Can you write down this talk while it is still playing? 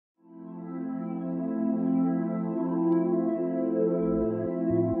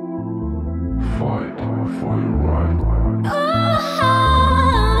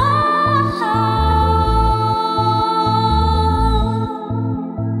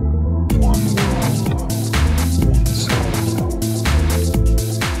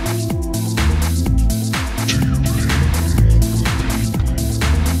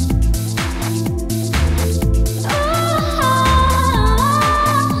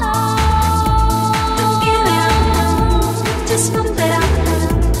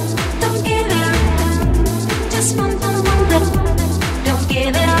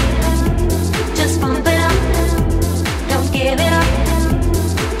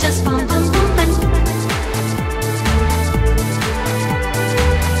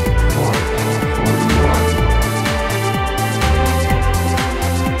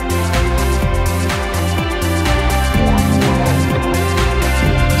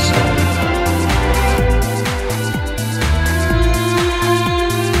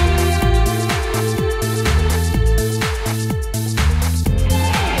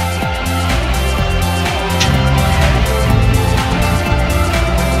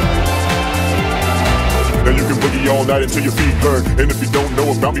All night until your feet burn. And if you don't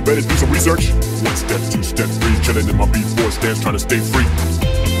know about me, better do some research. One step, two step, three, chilling in my B4 stance, trying to stay free.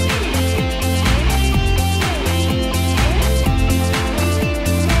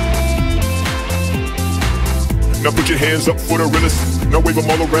 Now put your hands up for the realest. Now wave them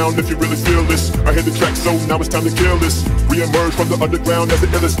all around if you really feel this. I hit the track, so now it's time to kill this. Re-emerge from the underground as the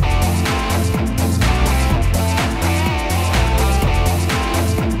illest.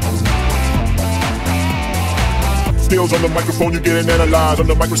 Skills on the microphone, you getting analyzed on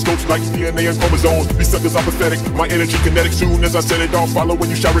the microscopes like DNA and chromosomes. These suckers are pathetic. My energy kinetic. Soon as I said it, don't follow when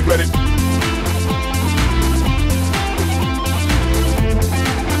you shall regret it.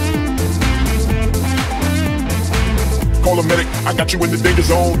 Call a medic, I got you in the danger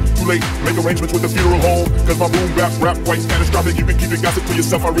zone. Too late, make arrangements with the funeral home. Cause my boom rap quite catastrophic. You can keep it gossip to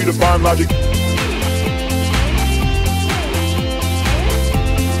yourself, I redefine logic.